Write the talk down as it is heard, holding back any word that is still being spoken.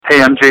Hey,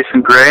 I'm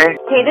Jason Gray.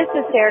 Hey, this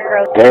is Sarah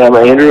Gross. Hey, I'm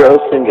Andrew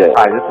Osinga.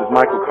 Hi, this is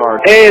Michael Carr.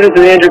 Hey, this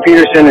is Andrew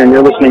Peterson, and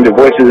you're listening to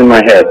Voices in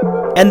My Head.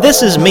 And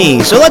this is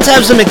me, so let's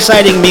have some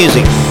exciting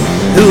music.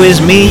 Who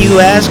is me, you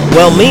ask?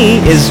 Well, me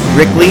is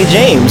Rick Lee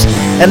James,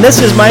 and this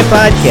is my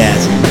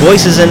podcast,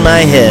 Voices in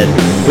My Head.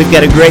 We've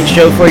got a great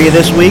show for you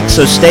this week,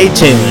 so stay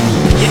tuned.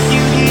 If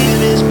you hear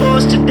this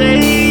voice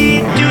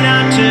today, do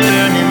not turn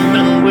and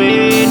run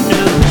away,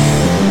 no.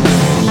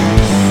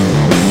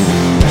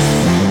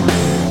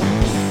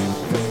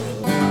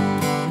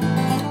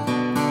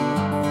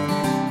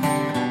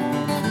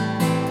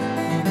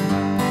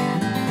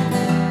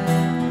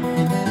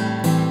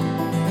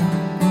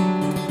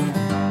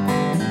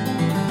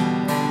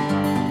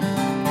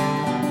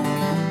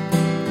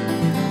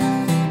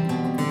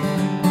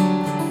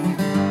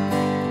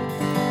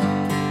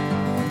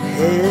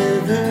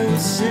 Heaven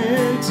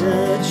sent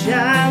a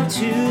child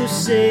to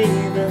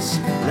save us,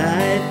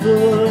 life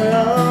for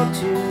all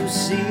to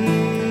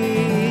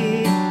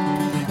see.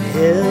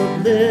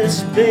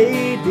 Helpless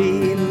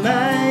baby,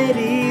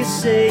 mighty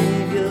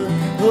Savior,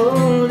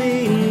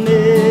 holy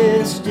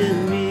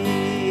mystery.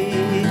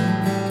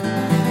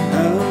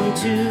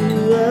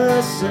 Unto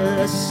us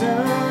a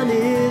Son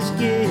is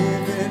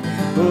given,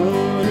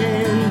 born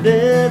in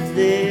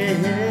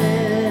Bethlehem.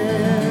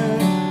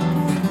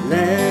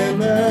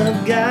 Lamb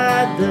of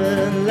God,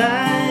 the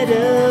light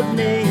of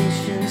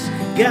nations,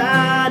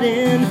 God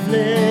in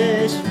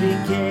flesh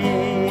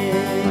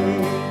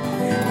became.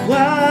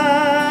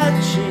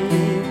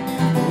 Watching,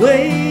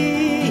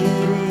 waiting,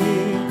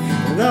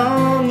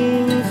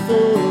 longing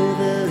for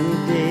the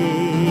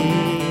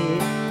day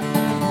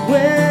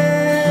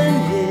when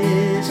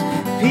His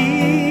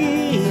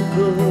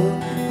people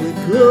would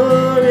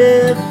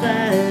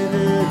glorify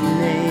the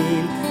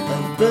name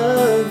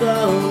above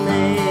all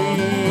names.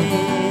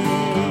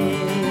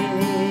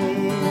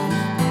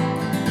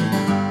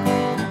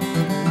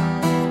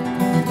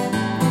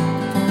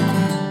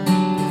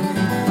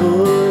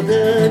 For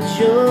the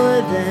joy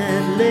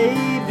that lay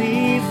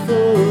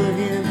before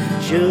Him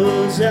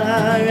shows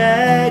our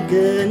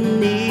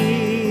agony.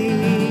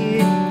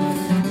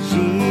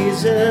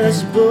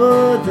 Jesus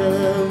bore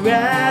the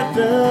wrath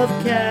of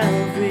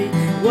Calvary,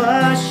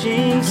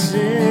 washing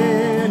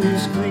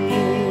sinners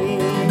clean.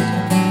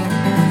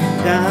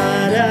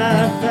 God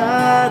our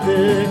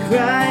Father,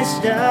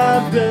 Christ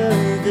our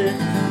brother,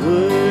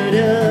 Word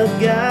of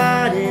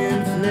God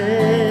in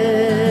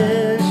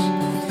flesh,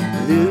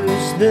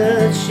 loose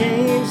the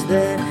chains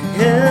that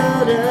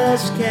held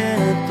us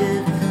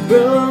captive,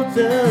 broke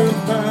the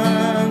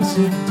bonds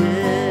of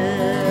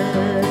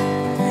death.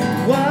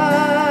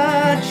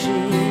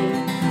 Watching,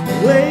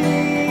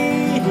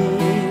 waiting,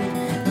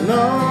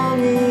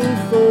 longing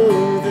for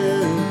the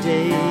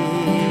day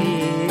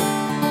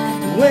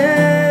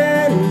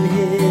when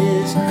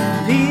His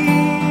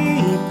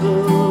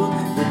people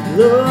would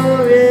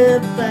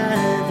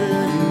glorify the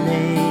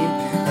name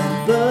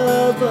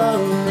above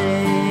all names.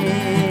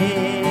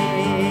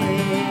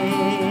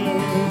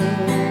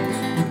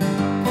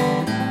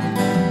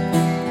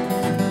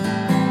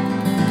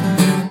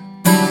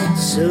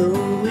 So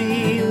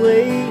we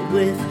wait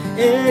with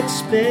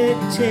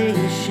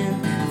expectation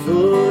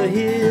for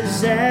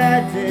His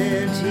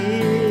advent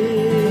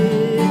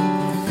here.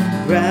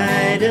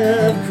 Bride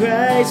of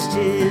Christ,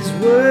 His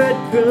word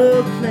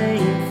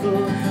proclaimed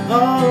for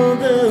all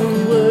the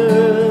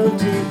world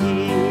to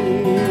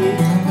hear.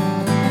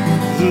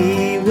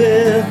 He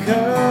will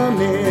come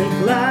in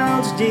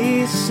clouds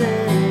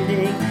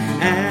descending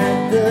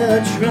at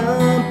the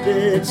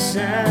trumpet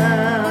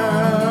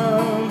sound.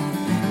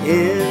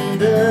 In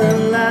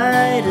the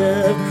light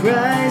of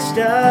Christ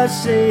our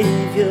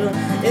Savior,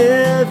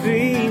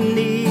 every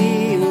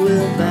knee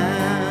will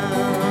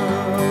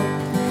bow.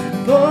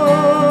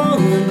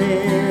 Born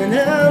in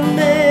a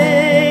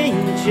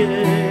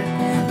manger,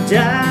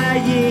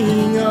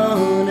 dying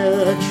on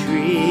a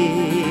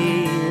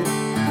tree,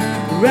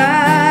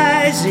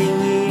 rising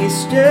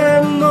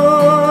Easter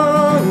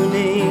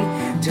morning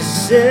to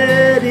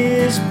set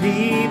His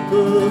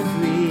people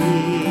free.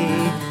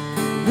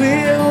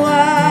 We're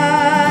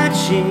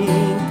watching,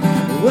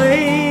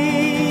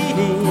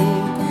 waiting,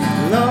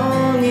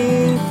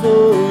 longing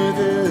for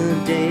the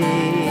day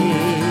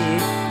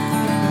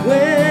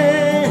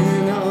when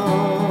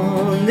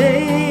all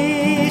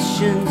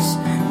nations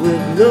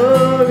will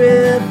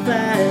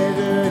glorify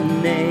the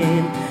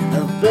name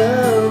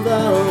above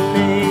all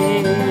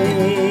names.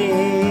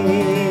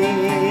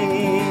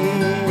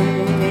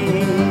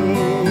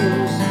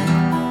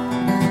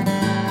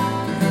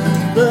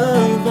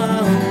 Above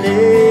all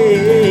names.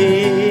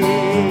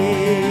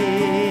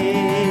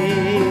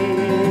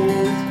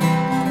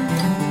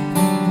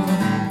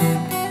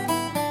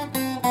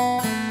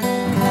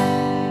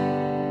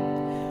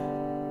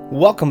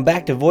 Welcome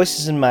back to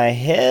Voices in My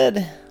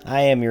Head.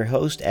 I am your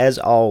host, as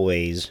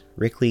always,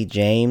 Rick Lee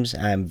James.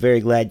 I'm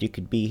very glad you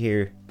could be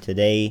here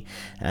today.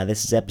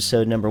 This is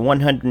episode number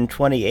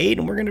 128,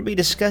 and we're going to be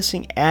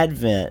discussing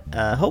Advent,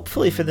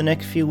 hopefully for the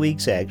next few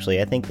weeks,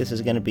 actually. I think this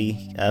is going to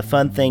be a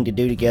fun thing to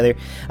do together.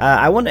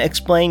 I want to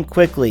explain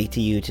quickly to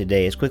you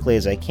today, as quickly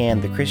as I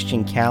can, the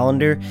Christian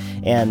calendar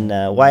and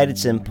why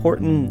it's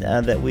important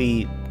that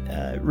we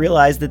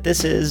realize that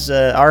this is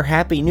our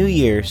Happy New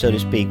Year, so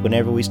to speak,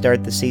 whenever we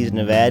start the season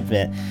of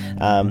Advent.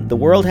 The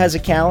world has a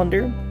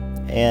calendar,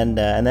 and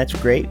that's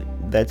great.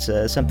 That's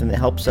something that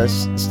helps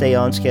us stay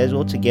on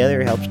schedule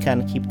together, helps kind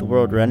of keep the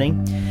world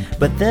running.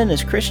 But then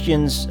as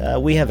Christians,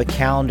 we have a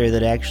calendar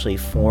that actually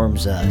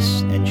forms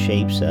us and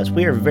shapes us.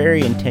 We are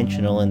very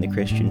intentional in the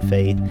Christian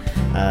faith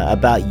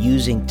about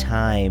using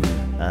time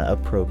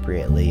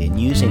appropriately and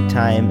using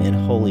time in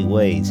holy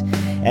ways.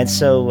 And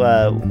so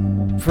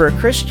for a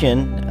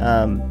Christian,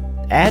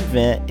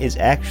 Advent is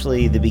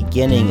actually the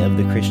beginning of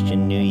the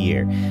Christian New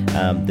Year.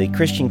 The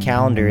Christian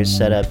calendar is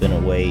set up in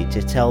a way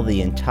to tell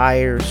the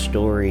entire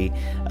story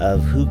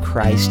of who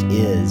Christ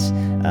is,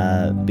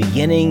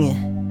 beginning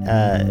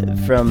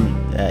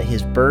from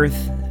his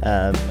birth,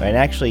 and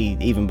actually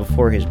even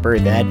before his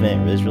birth.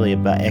 Advent was really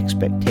about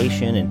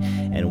expectation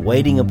and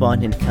waiting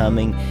upon him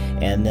coming.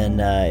 And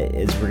then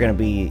as we're going to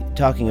be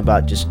talking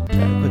about just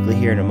quickly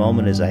here in a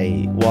moment as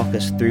I walk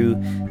us through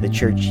the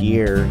church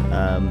year,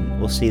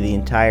 we'll see the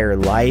entire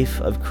life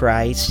of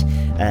Christ,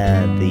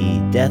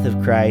 the death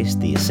of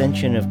Christ, the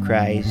ascension of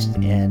Christ,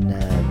 and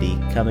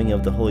the coming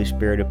of the Holy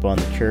Spirit upon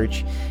the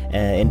church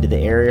into the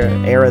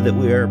era that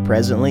we are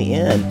presently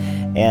in.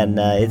 And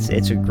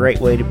it's a great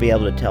way to be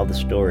able to tell the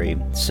story.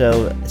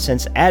 So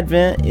since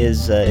Advent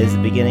is the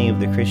beginning of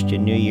the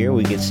Christian New Year,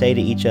 we could say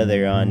to each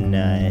other on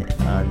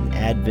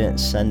Advent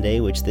Sunday,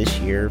 which this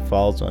year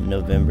falls on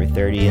November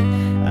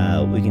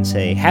 30th, we can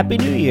say Happy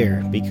New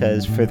Year,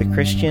 because for the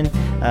Christian,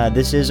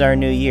 this is our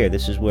new year.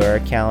 This is where our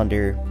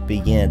calendar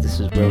begins. This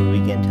is where we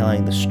begin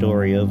telling the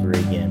story over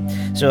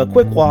again. So a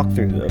quick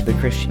walkthrough of the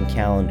Christian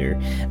calendar.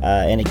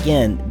 And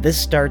again, this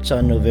starts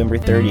on November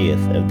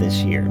 30th of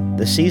this year.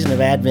 The season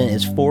of Advent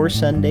is 4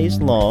 Sundays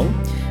long,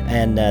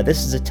 and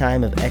this is a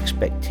time of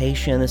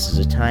expectation. This is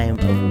a time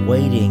of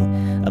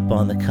waiting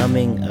upon the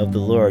coming of the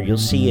Lord. You'll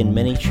see in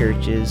many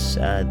churches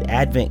the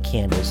Advent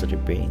candles that are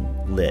being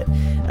lit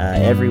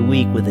every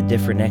week with a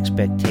different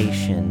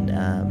expectation.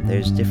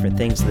 There's different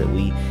things that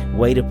we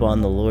wait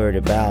upon the Lord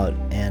about,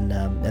 and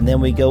then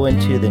we go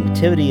into the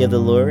Nativity of the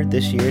Lord.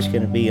 This year is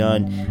going to be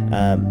on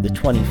the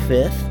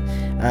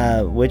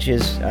 25th, which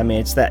is,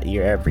 it's that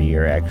year every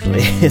year,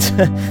 actually. It's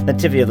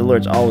Nativity of the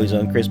Lord's always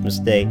on Christmas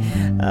Day,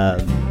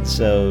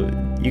 so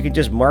you can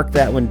just mark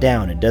that one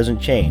down. It doesn't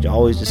change,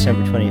 always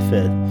December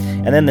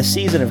 25th. And then the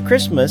season of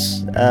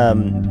Christmas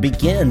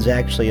begins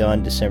actually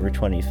on December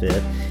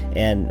 25th,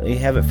 and we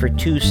have it for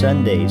 2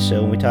 Sundays.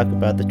 So when we talk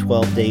about the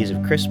 12 days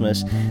of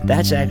Christmas,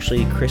 that's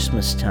actually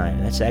Christmas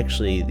time. That's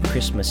actually the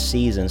Christmas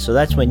season. So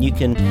that's when you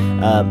can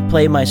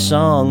play my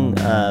song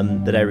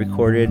that I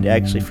recorded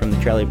actually from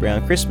the Charlie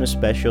Brown Christmas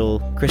special,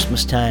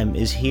 Christmas Time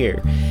is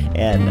Here.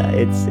 And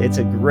it's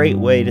a great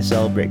way to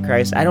celebrate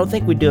Christ. I don't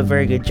think we do a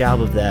very good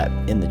job of that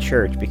in the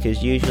church,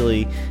 because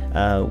usually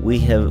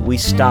we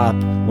stop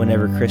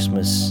whenever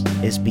Christmas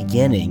is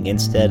beginning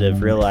instead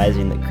of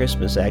realizing that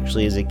Christmas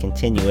actually is a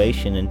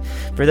continuation. And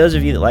for those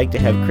of you that like to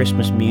have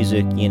Christmas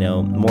music,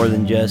 more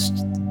than just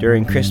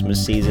during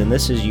Christmas season,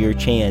 this is your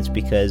chance,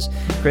 because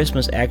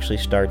Christmas actually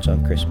starts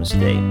on Christmas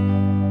Day.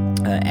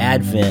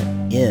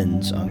 Advent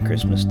ends on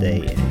Christmas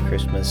Day and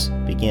Christmas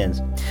begins.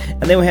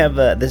 And then we have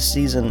this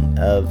season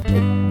of,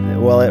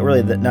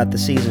 not the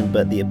season,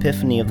 but the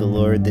Epiphany of the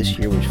Lord this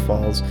year, which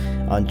falls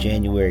on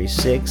January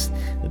 6th.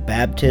 The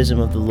Baptism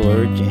of the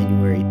Lord,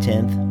 January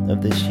 10th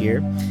of this year.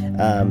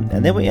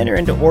 And then we enter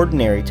into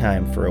ordinary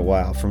time for a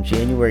while, from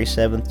January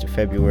 7th to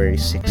February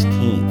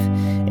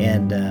 16th.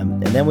 And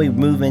then we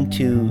move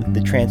into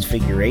the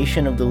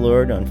Transfiguration of the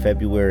Lord on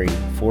February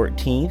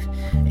 14th.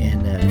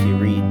 And if you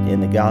read in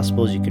the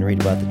Gospels, you can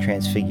read about the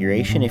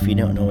Transfiguration if you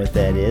don't know what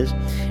that is.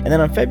 And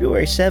then on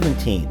February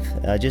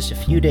 17th, just a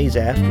few days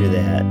after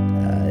that,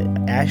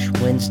 Ash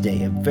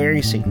Wednesday, a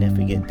very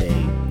significant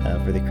day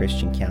for the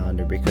Christian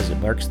calendar, because it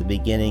marks the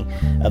beginning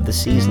of the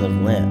season of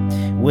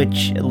Lent,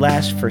 which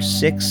lasts for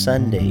 6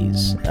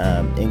 Sundays,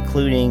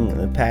 including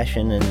the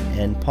Passion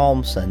and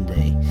Palm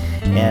Sunday.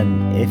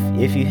 And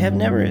if you have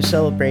never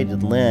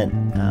celebrated Lent,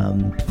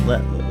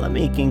 let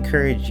me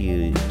encourage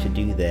you to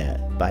do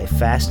that by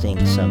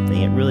fasting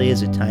something. It really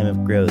is a time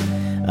of growth.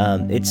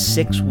 It's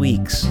 6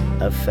 weeks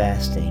of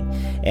fasting,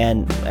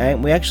 and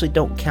we actually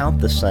don't count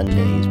the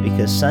Sundays,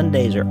 because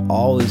Sundays are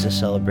always a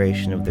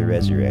celebration of the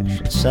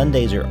resurrection.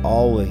 Sundays are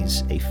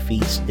always a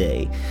feast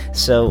day.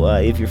 So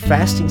if you're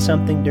fasting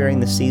something during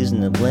the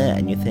season of Lent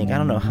and you think, I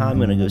don't know how I'm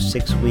going to go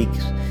 6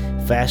 weeks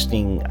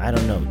fasting,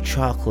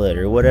 chocolate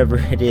or whatever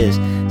it is,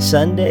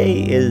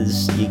 Sunday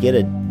is, you get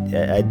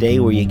a day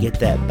where you get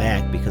that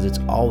back, because it's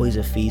always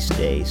a feast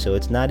day. So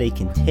it's not a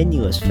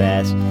continuous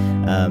fast.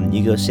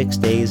 You go 6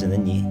 days and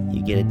then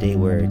you get a day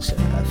where it's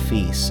a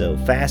feast. So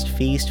fast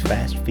feast,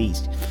 fast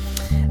feast.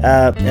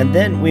 And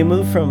then we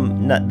move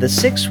from the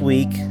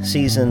 6-week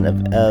season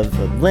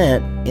of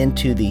Lent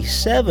into the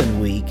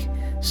 7-week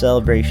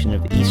celebration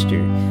of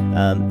Easter.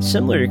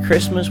 Similar to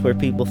Christmas, where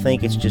people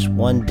think it's just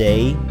one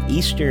day,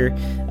 Easter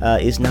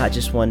is not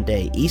just one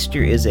day.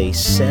 Easter is a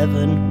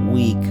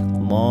 7-week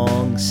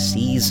long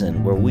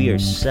season where we are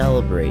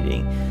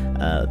celebrating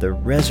the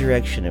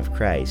resurrection of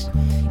Christ.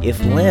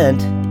 If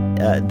Lent,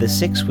 the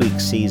 6-week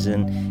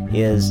season,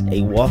 is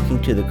a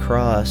walking to the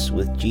cross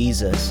with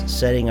Jesus,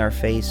 setting our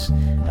face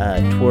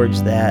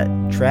towards that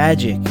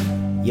tragic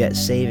yet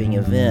saving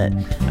event,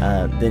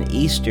 then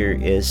Easter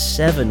is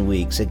 7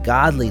 weeks, a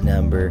godly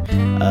number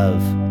of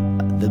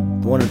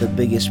one of the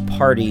biggest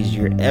parties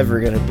you're ever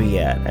going to be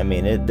at. I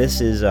mean,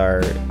 this is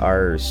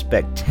our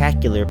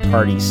spectacular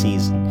party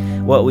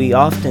season. What we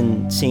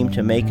often seem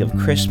to make of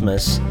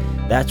Christmas,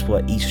 that's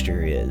what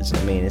Easter is.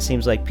 I mean, it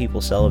seems like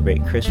people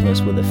celebrate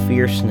Christmas with a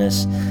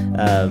fierceness,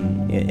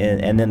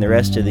 and then the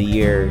rest of the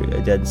year,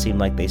 it doesn't seem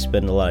like they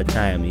spend a lot of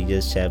time. You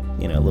just have,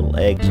 little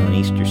eggs on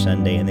Easter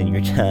Sunday, and then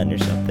you're done or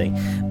something.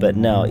 But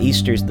no,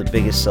 Easter's the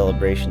biggest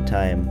celebration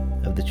time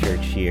of the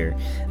church here,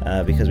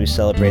 because we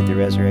celebrate the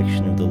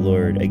resurrection of the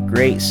Lord. A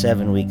great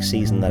 7-week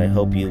season that I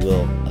hope you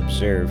will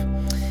observe.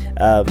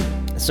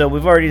 So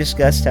we've already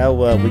discussed how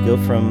we go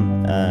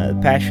from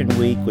Passion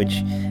Week,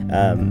 which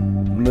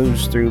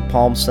moves through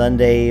Palm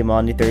Sunday,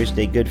 Maundy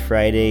Thursday, Good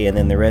Friday, and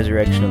then the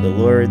Resurrection of the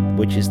Lord,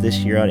 which is this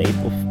year on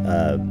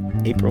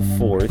April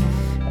 4th.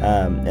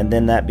 And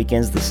then that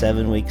begins the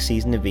 7-week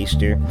season of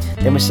Easter.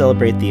 Then we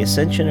celebrate the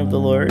Ascension of the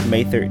Lord,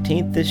 May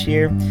 13th this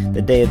year,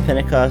 the Day of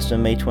Pentecost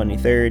on May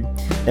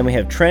 23rd. Then we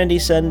have Trinity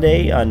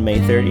Sunday on May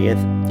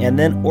 30th, and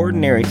then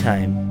Ordinary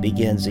Time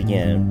begins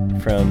again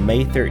from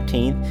May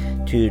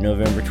 13th to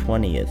November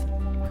 20th.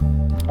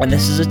 And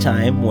this is a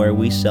time where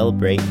we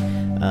celebrate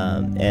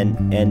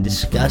and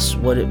discuss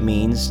what it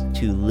means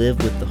to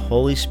live with the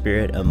Holy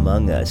Spirit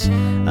among us.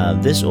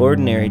 This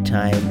ordinary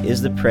time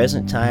is the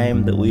present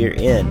time that we are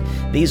in.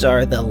 These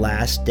are the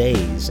last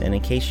days, and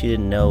in case you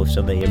didn't know, if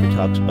somebody ever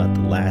talks about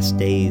the last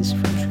days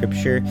from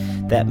Scripture,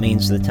 that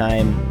means the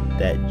time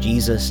that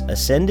Jesus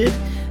ascended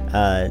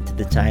to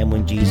the time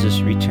when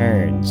Jesus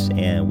returns.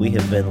 And we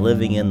have been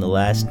living in the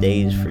last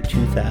days for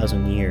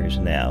 2,000 years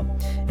now,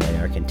 and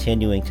are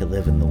continuing to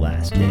live in the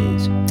last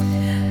days.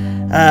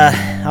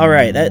 All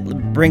right, that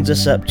brings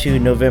us up to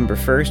November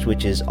 1st,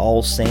 which is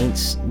All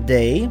Saints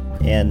Day,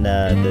 and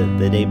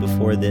the day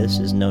before this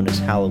is known as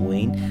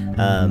Halloween,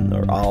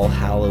 or All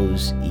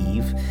Hallows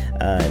Eve.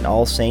 And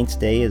All Saints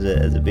Day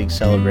is a big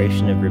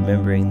celebration of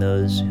remembering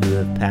those who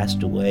have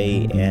passed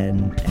away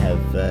and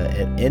have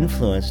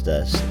influenced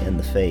us in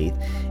the faith.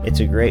 It's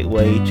a great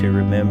way to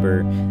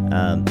remember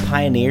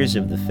pioneers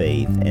of the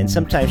faith, and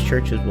sometimes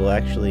churches will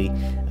actually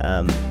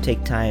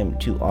take time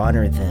to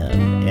honor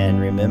them and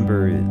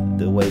remember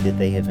the way that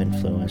they have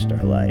influenced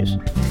our lives.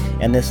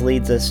 And this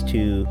leads us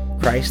to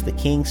Christ the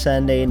King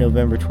Sunday,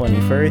 November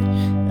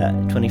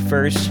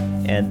 21st,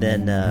 and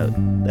then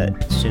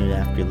that soon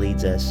after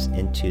leads us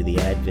into the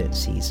Advent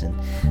season.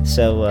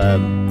 So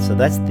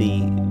that's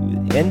the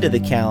end of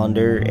the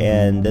calendar,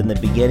 and then the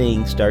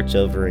beginning starts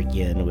over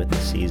again with the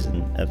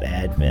season of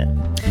Advent.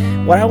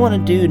 What I want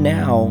to do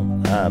now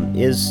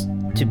is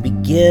to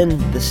begin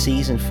the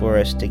season for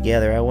us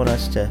together. I want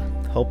us to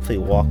hopefully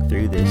walk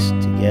through this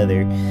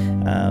together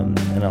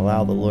and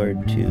allow the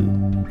Lord to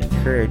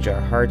encourage our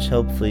hearts,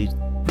 hopefully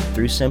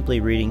through simply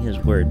reading His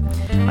Word.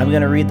 I'm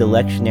going to read the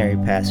lectionary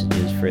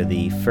passages for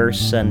the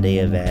first Sunday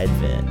of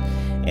Advent,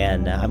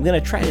 and I'm going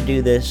to try to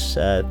do this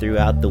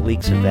throughout the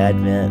weeks of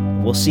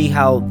Advent. We'll see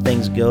how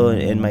things go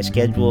in my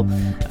schedule,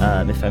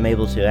 if I'm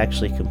able to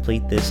actually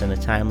complete this in a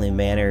timely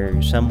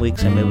manner. Some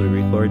weeks I'm able to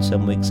record,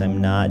 some weeks I'm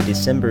not.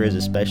 December is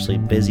especially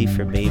busy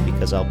for me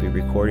because I'll be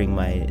recording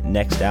my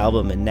next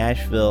album in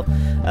Nashville,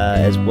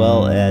 as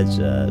well as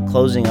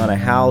closing on a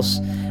house,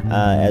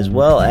 as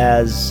well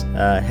as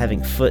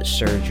having foot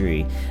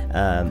surgery,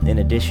 in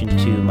addition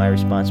to my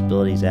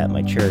responsibilities at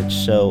my church.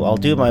 So I'll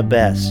do my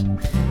best.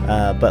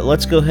 But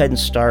let's go ahead and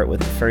start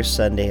with the first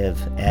Sunday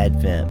of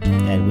Advent,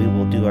 and we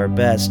will do our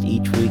best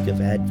each week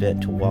of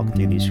Advent to walk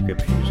through these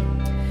scriptures.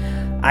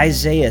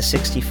 Isaiah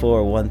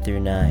 64, 1 through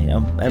 9.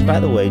 And by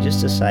the way,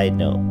 just a side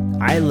note,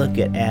 I look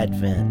at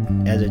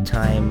Advent as a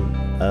time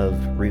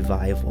of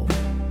revival,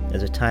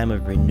 as a time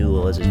of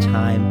renewal, as a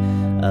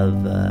time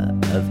of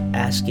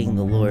asking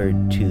the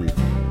Lord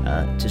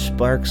to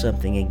spark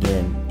something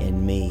again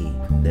in me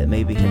that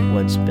maybe had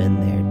once been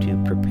there,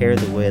 to prepare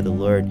the way of the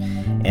Lord.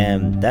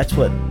 And that's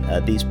what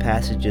these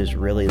passages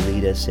really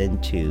lead us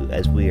into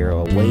as we are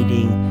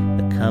awaiting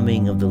the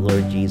coming of the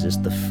Lord Jesus,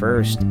 the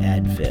first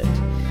Advent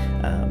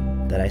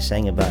that I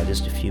sang about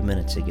just a few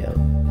minutes ago.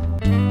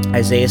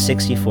 Isaiah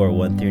 64,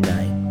 1 through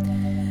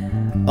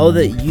 9. Oh,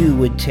 that you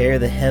would tear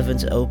the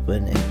heavens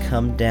open and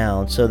come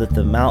down, so that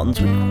the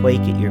mountains would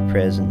quake at your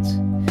presence.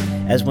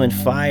 As when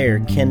fire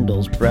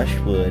kindles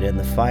brushwood and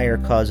the fire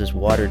causes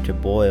water to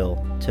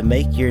boil, to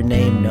make your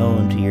name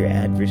known to your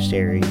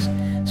adversaries,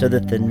 so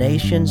that the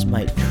nations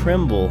might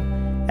tremble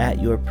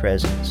at your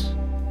presence.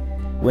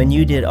 When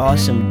you did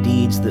awesome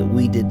deeds that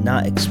we did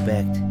not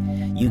expect,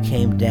 you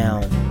came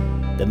down.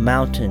 The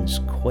mountains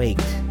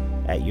quaked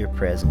at your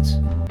presence.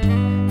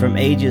 From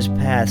ages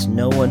past,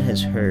 no one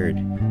has heard,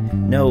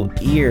 no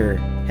ear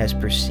has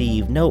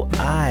perceived, no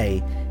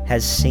eye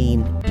has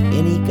seen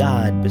any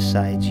God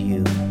besides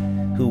you,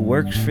 who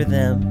works for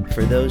them,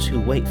 for those who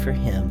wait for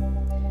him.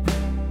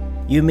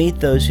 You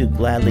meet those who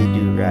gladly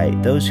do right,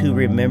 those who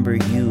remember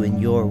you in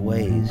your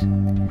ways.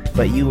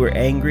 But you were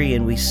angry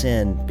and we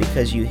sinned.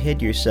 Because you hid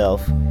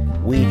yourself,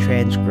 we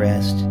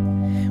transgressed.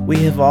 We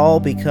have all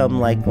become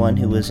like one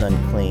who is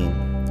unclean,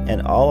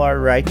 and all our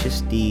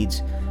righteous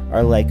deeds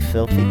are like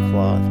filthy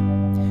cloth.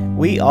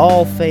 We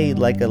all fade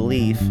like a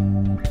leaf,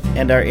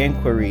 and our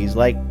inquiries,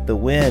 like the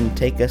wind,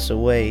 take us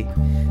away.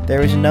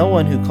 There is no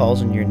one who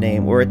calls on your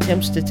name or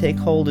attempts to take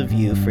hold of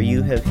you, for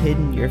you have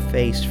hidden your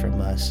face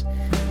from us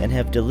and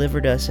have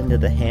delivered us into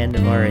the hand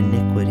of our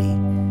iniquity.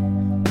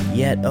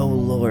 Yet, O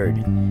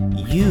Lord,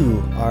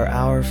 you are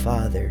our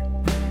Father.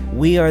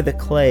 We are the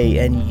clay,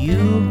 and you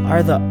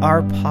are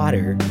our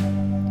potter.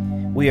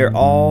 We are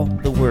all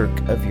the work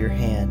of your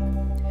hand.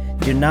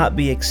 Do not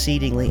be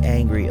exceedingly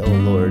angry, O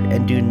Lord,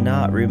 and do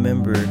not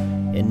remember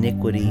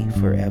iniquity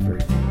forever.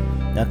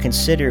 Now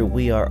consider,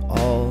 we are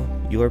all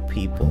your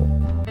people.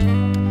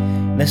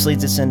 And this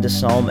leads us into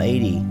Psalm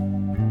 80.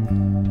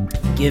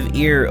 Give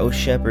ear, O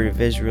shepherd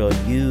of Israel,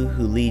 you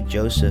who lead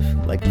Joseph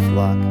like a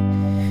flock.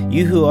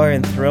 You who are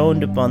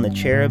enthroned upon the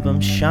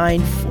cherubim,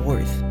 shine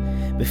forth.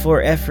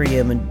 Before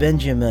Ephraim and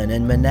Benjamin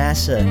and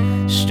Manasseh,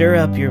 stir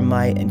up your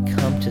might and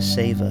come to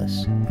save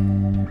us.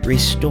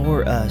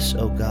 Restore us,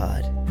 O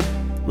God.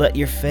 Let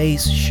your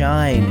face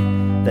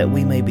shine that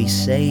we may be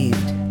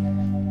saved.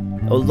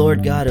 O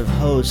Lord God of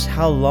hosts,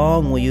 how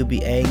long will you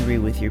be angry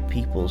with your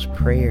people's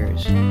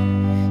prayers?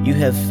 You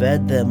have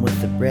fed them with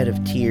the bread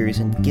of tears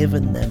and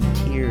given them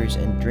tears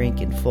and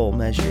drink in full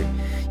measure.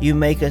 You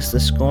make us the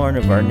scorn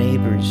of our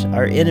neighbors.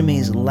 Our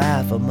enemies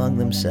laugh among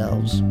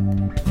themselves.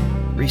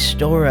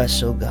 Restore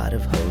us, O God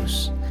of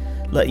hosts.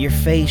 Let your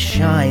face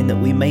shine that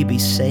we may be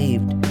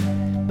saved.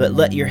 But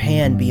let your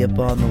hand be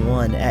upon the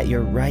one at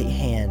your right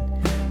hand,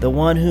 the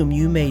one whom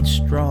you made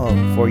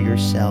strong for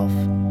yourself.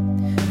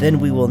 Then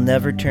we will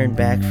never turn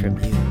back from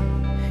you.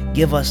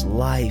 Give us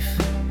life,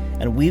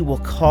 and we will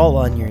call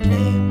on your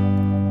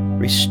name.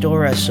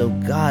 Restore us, O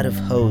God of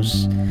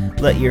hosts.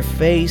 Let your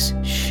face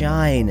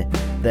shine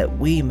that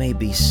we may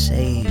be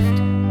saved.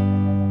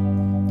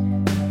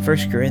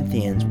 1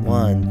 Corinthians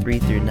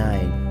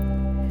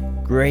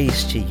 1:3-9.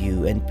 Grace to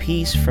you and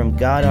peace from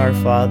God our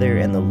Father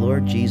and the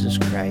Lord Jesus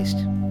Christ.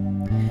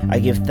 I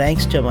give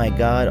thanks to my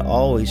God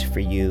always for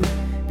you,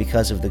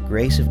 because of the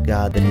grace of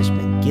God that has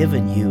been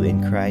given you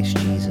in Christ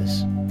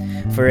Jesus.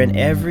 For in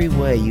every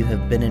way you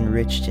have been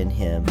enriched in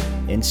him,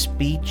 in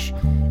speech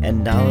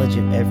and knowledge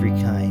of every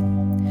kind,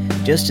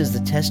 just as the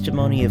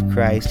testimony of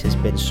Christ has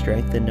been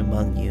strengthened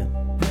among you,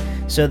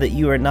 so that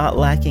you are not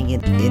lacking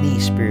in any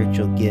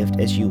spiritual gift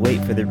as you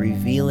wait for the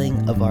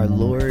revealing of our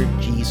Lord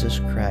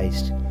Jesus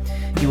Christ.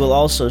 He will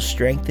also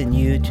strengthen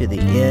you to the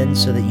end,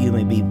 so that you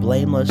may be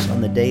blameless on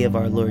the day of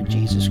our Lord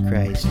Jesus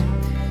Christ.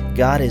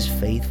 God is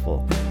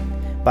faithful.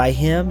 By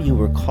him you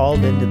were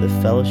called into the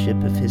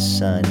fellowship of his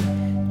Son,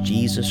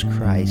 Jesus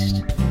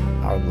Christ,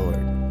 our Lord.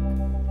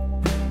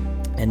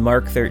 And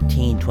Mark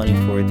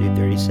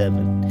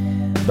 13:24-37.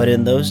 But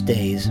in those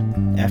days,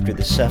 after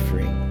the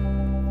suffering,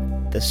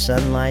 the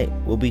sunlight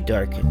will be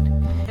darkened,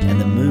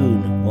 and the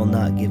moon will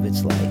not give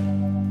its light.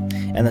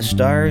 And the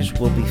stars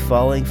will be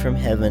falling from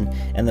heaven,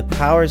 and the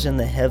powers in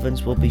the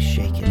heavens will be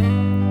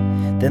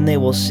shaken. Then they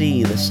will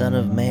see the Son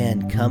of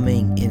Man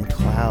coming in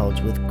clouds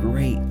with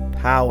great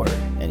power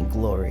and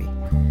glory.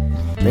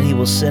 Then he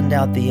will send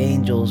out the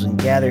angels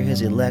and gather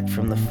his elect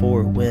from the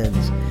four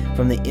winds,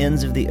 from the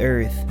ends of the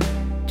earth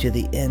to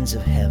the ends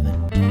of heaven.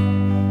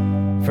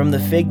 From the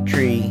fig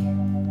tree,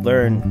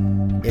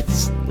 learn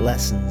its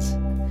lessons.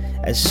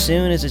 As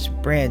soon as its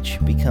branch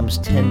becomes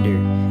tender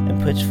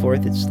and puts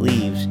forth its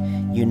leaves,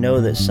 you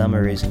know that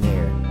summer is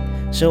near.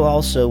 So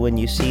also when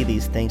you see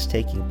these things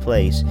taking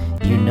place,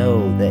 you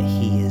know that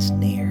he is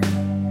near,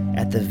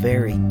 at the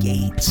very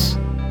gates.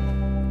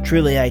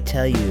 Truly I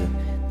tell you,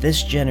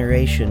 this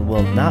generation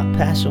will not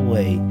pass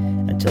away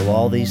until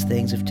all these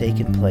things have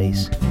taken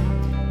place.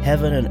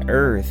 Heaven and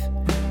earth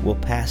will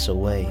pass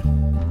away,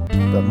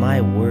 but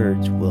my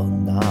words will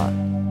not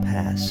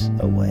pass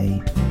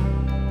away.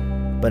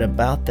 But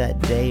about that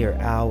day or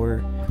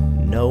hour,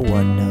 no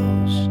one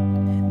knows,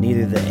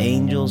 neither the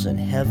angels in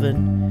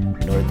heaven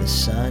nor the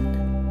Son,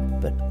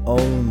 but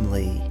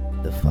only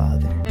the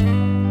Father.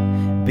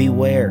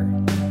 Beware,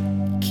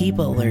 keep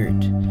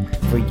alert,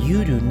 for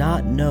you do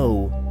not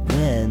know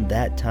when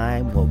that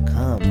time will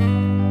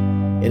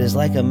come. It is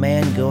like a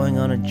man going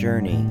on a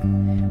journey.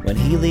 When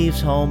he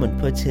leaves home and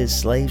puts his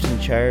slaves in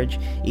charge,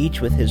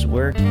 each with his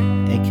work,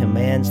 and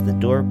commands the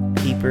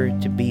doorkeeper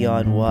to be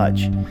on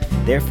watch.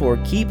 Therefore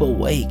keep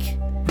awake,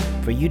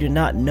 for you do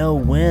not know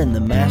when the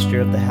master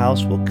of the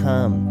house will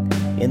come,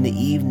 in the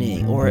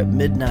evening, or at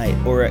midnight,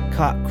 or at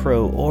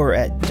cockcrow, or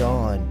at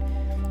dawn.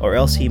 or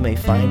else he may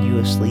find you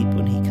asleep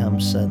when he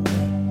comes suddenly.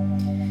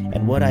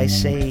 And what I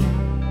say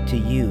to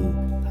you,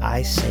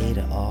 I say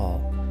to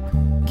all,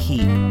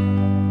 keep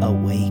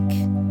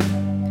awake.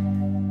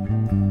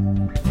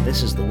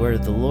 This is the word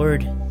of the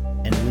Lord,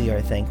 and we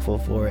are thankful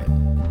for it.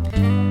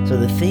 So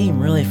the theme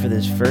really for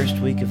this first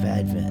week of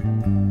Advent,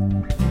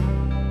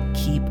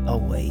 keep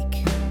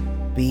awake.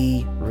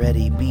 Be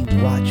ready, be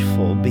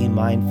watchful, be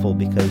mindful,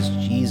 because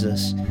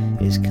Jesus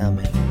is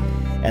coming.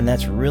 And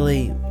that's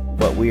really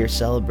what we are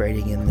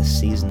celebrating in this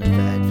season of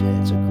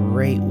Advent. It's a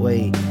great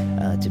way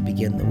to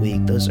begin the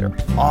week. Those are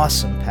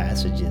awesome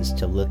passages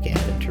to look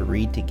at and to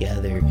read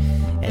together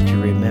and to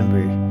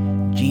remember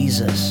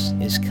Jesus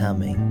is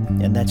coming.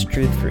 And that's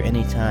truth for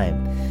any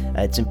time.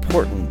 It's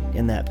important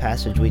in that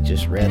passage we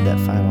just read, that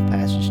final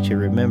passage, to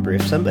remember.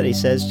 If somebody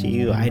says to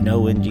you, I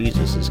know when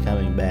Jesus is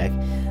coming back,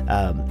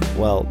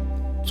 well,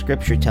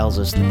 Scripture tells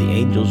us that the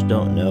angels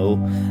don't know,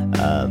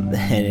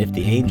 and if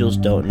the angels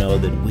don't know,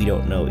 then we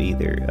don't know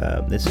either.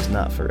 This is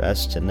not for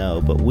us to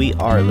know, but we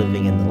are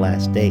living in the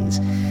last days.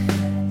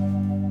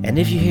 And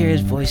if you hear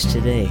His voice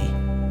today,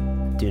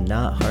 do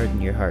not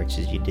harden your hearts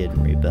as you did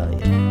in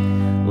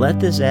rebellion. Let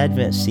this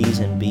Advent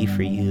season be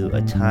for you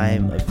a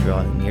time of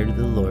drawing near to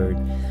the Lord,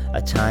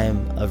 a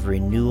time of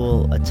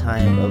renewal, a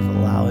time of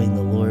allowing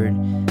the Lord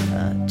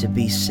to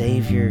be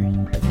Savior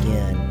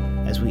again,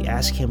 as we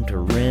ask Him to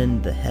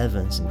rend the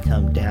heavens and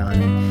come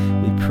down.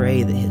 And we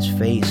pray that His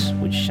face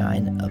would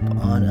shine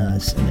upon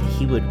us and that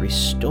He would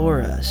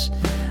restore us,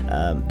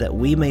 that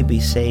we may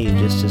be saved,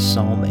 just as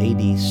Psalm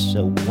 80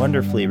 so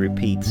wonderfully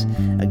repeats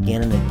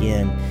again and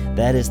again.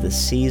 That is the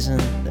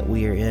season that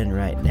we are in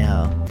right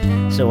now.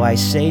 So I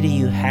say to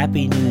you,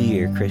 Happy New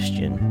Year,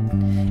 Christian.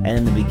 And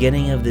in the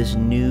beginning of this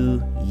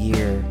new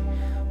year,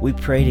 we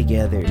pray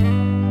together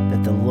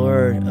that the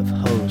Lord of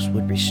hosts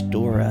would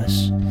restore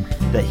us,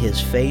 that His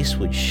face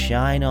would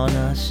shine on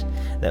us,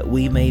 that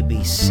we may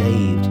be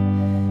saved,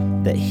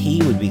 that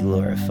He would be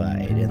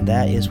glorified. And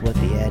that is what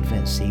the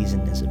Advent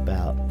season is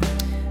about.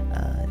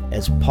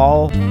 As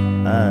Paul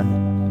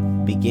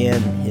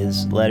began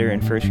his letter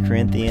in 1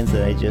 Corinthians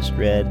that I just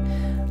read,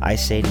 I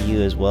say to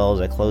you, as well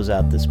as I close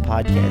out this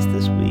podcast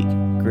this week,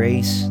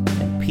 grace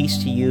and peace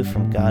to you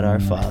from God our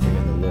Father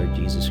and the Lord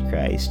Jesus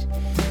Christ.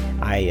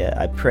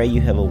 I pray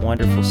you have a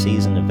wonderful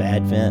season of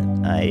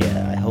Advent.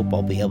 I hope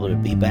I'll be able to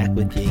be back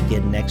with you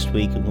again next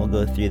week, and we'll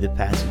go through the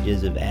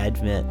passages of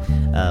Advent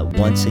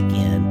once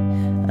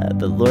again.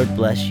 The Lord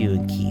bless you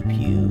and keep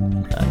you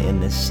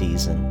in this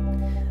season.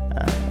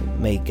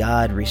 May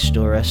God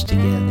restore us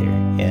together,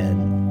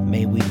 and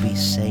may we be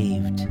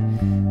saved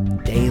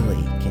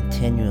daily,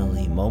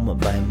 continually, moment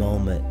by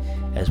moment,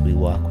 as we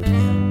walk with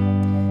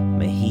Him.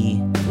 May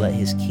He let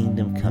His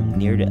kingdom come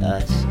near to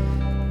us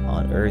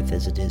on earth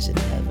as it is in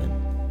heaven.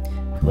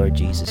 Lord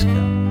Jesus,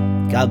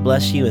 come. God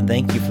bless you, and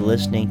thank you for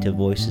listening to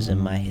Voices in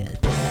My Head.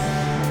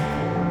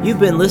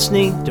 You've been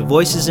listening to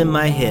Voices in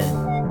My Head,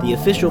 the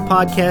official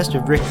podcast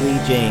of Rick Lee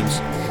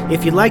James.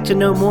 If you'd like to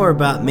know more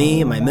about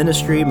me, my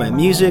ministry, my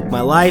music,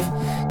 my life,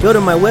 go to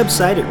my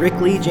website at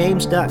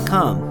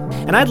rickleejames.com.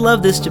 And I'd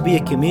love this to be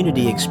a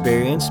community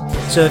experience,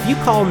 so if you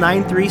call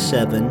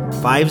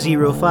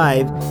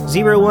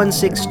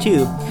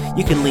 937-505-0162,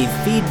 you can leave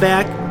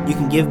feedback, you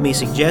can give me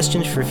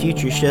suggestions for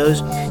future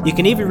shows, you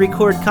can even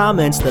record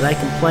comments that I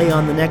can play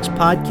on the next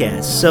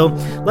podcast. So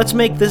let's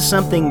make this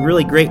something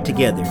really great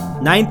together.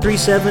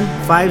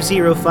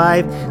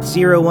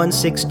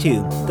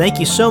 937-505-0162. Thank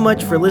you so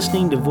much for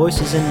listening to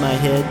Voices in My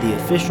Head, the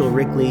official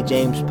Rick Lee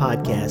James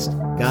podcast.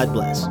 God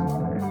bless.